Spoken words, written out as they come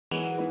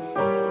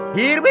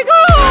Here we go!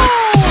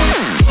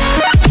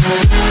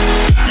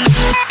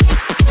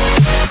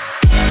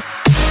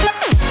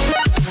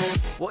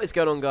 What is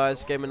going on,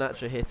 guys?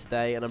 GamerNacho here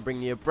today, and I'm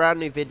bringing you a brand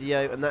new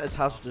video, and that is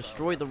how to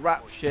destroy the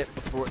wrap ship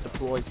before it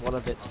deploys one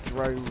of its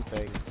drone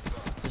things. So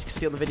as you can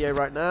see on the video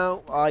right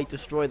now, I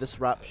destroy this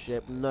wrap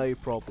ship, no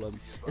problem.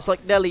 It's like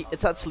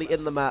it's actually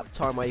in the map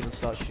time I even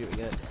start shooting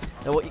it.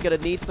 Now what you're going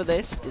to need for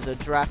this is a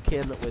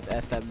Draken with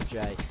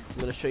FMJ. I'm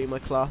going to show you my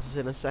classes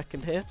in a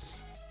second here.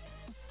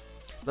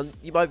 Now,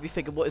 you might be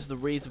thinking, what is the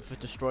reason for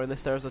destroying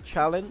this? There is a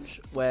challenge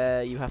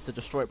where you have to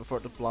destroy it before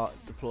it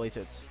deploys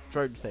its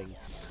drone thing.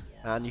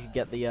 And you can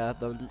get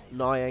the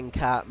Nyan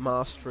Cat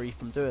mastery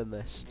from doing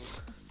this.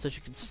 So as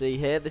you can see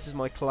here, this is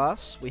my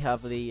class. We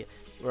have the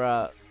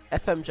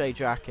FMJ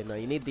Draken. Now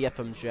you need the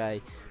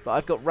FMJ, but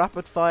I've got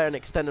rapid fire and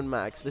extended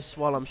mags. This is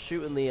while I'm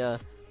shooting the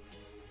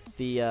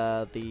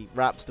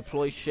Raps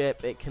deploy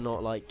ship. It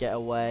cannot like get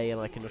away, and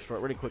I can destroy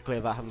it really quickly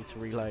without having to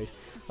reload.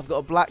 I've got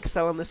a black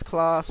cell in this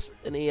class,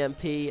 an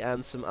EMP,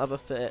 and some other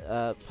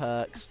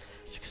perks.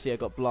 As you can see, I've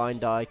got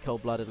blind eye,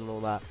 cold blooded, and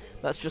all that.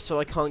 That's just so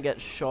I can't get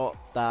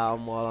shot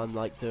down while I'm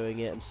like doing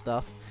it and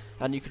stuff.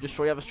 And you can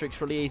destroy other streaks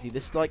really easy.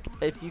 This is like,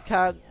 if you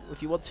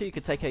want to, you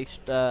could take a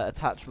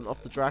attachment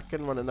off the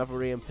Draken, run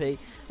another EMP.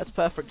 That's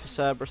perfect for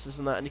Cerberuses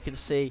and that. And you can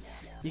see,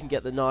 you can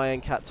get the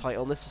Nyan Cat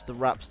title. And this is the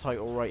Raps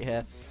title right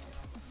here.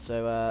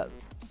 So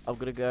I'm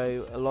gonna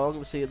go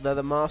along. See, they're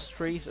the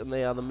masteries and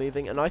they are the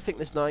moving. And I think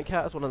this Nyan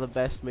Cat is one of the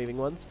best moving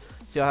ones.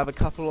 See, I have a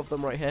couple of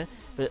them right here,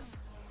 but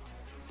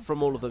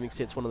from all of them, you can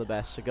see it's one of the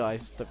best. So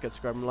guys, don't forget to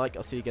subscribe and like.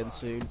 I'll see you again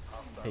soon.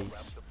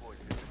 Peace.